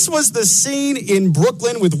 But this was the scene in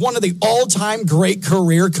Brooklyn with one of the all-time great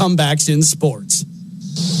career comebacks in sports.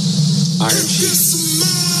 Iron Sheik.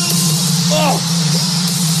 Oh!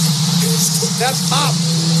 That's pop.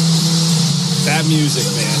 That music,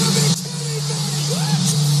 man.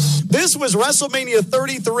 This was WrestleMania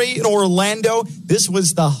 33 in Orlando. This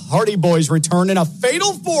was the Hardy Boys return in a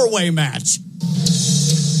fatal four-way match.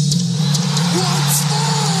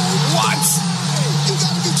 What? You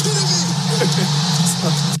gotta be kidding me.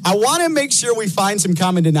 I want to make sure we find some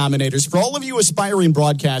common denominators. For all of you aspiring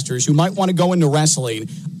broadcasters who might want to go into wrestling,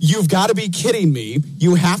 you've got to be kidding me.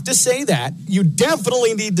 You have to say that. You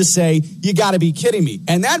definitely need to say, you got to be kidding me.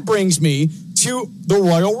 And that brings me to the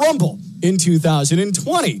Royal Rumble in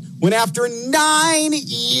 2020, when after 9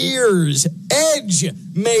 years, Edge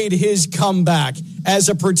made his comeback as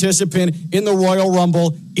a participant in the Royal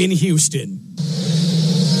Rumble in Houston.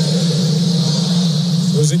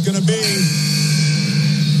 Who's it going to be?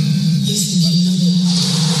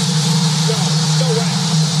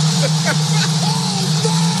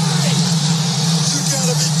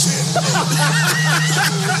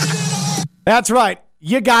 That's right.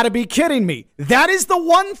 You gotta be kidding me. That is the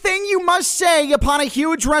one thing you must say upon a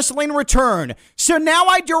huge wrestling return. So now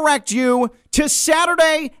I direct you to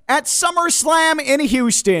Saturday at SummerSlam in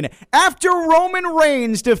Houston. After Roman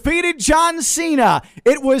Reigns defeated John Cena,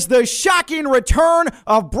 it was the shocking return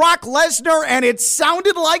of Brock Lesnar, and it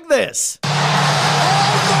sounded like this. Oh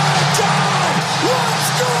my God! What's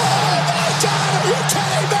going on? Are you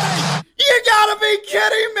kidding me? You gotta be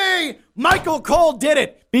kidding me! Michael Cole did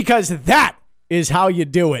it, because that is how you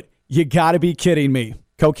do it. You gotta be kidding me.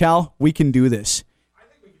 Kokell, we can do this.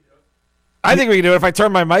 I think we can do it. If I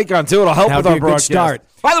turn my mic on, too, it'll help with our broadcast. Start.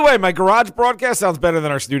 By the way, my garage broadcast sounds better than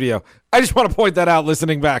our studio. I just want to point that out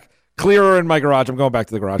listening back. Clearer in my garage. I'm going back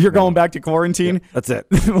to the garage. You're going back to quarantine? Yeah, that's it.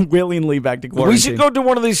 Willingly back to quarantine. We should go do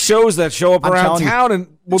one of these shows that show up around town,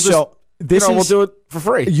 and we'll just we'll do it for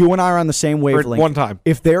free. You and I are on the same wavelength. One time.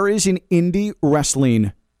 If there is an indie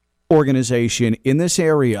wrestling organization in this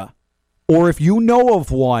area, or if you know of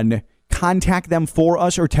one, contact them for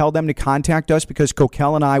us or tell them to contact us, because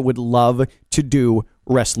Kokell and I would love to do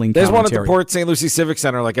wrestling commentary. There's one at the Port St. Lucie Civic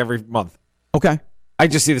Center like every month. Okay. I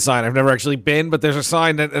just see the sign. I've never actually been, but there's a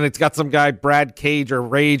sign, and it's got some guy, Brad Cage or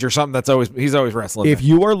Rage or something, he's always wrestling. If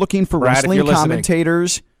you are looking for Brad, wrestling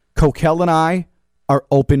commentators, Kokell and I are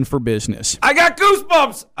open for business. I got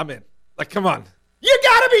goosebumps. I'm in. Like, come on. You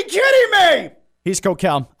gotta be kidding me! He's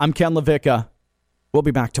Kokell. I'm Ken LaVicka. We'll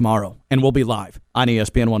be back tomorrow, and we'll be live on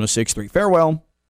ESPN 106.3. Farewell.